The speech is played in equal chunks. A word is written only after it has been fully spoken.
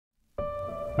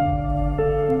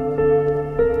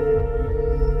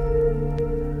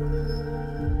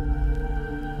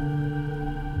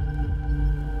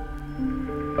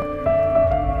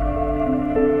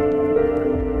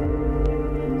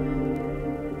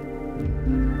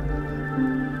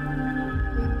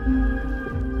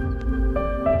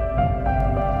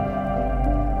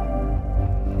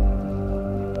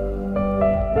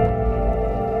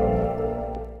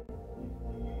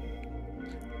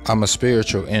I'm a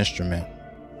spiritual instrument.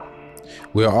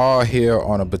 We're all here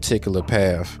on a particular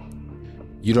path.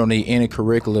 You don't need any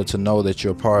curricula to know that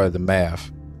you're part of the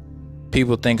math.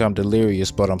 People think I'm delirious,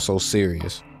 but I'm so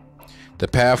serious. The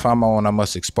path I'm on, I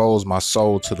must expose my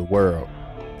soul to the world.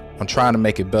 I'm trying to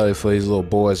make it better for these little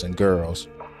boys and girls.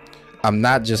 I'm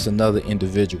not just another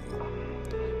individual.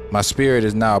 My spirit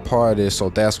is now a part of this, so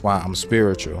that's why I'm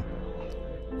spiritual.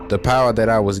 The power that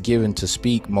I was given to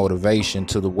speak motivation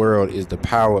to the world is the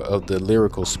power of the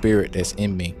lyrical spirit that's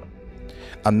in me.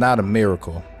 I'm not a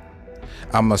miracle.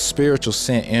 I'm a spiritual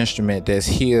sent instrument that's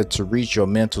here to reach your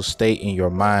mental state in your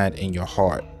mind and your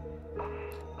heart.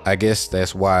 I guess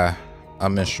that's why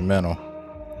I'm instrumental.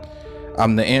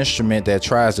 I'm the instrument that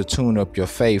tries to tune up your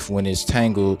faith when it's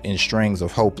tangled in strings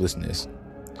of hopelessness.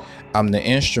 I'm the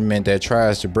instrument that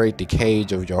tries to break the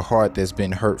cage of your heart that's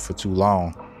been hurt for too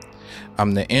long.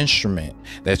 I'm the instrument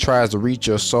that tries to reach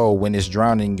your soul when it's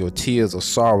drowning your tears of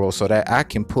sorrow so that I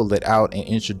can pull it out and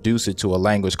introduce it to a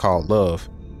language called love.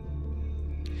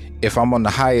 If I'm on the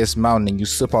highest mountain and you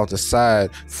slip off the side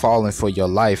falling for your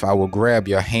life, I will grab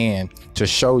your hand to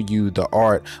show you the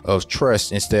art of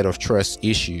trust instead of trust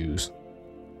issues.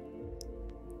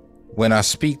 When I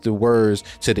speak the words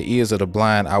to the ears of the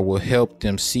blind, I will help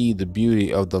them see the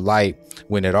beauty of the light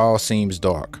when it all seems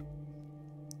dark.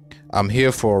 I'm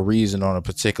here for a reason on a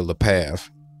particular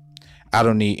path. I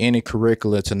don't need any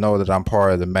curricula to know that I'm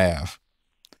part of the math.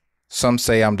 Some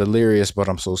say I'm delirious, but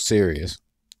I'm so serious.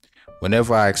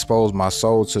 Whenever I expose my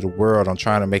soul to the world, I'm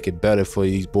trying to make it better for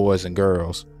these boys and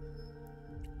girls.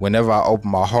 Whenever I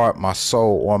open my heart, my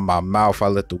soul, or my mouth, I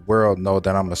let the world know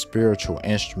that I'm a spiritual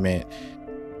instrument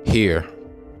here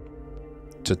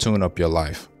to tune up your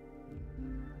life.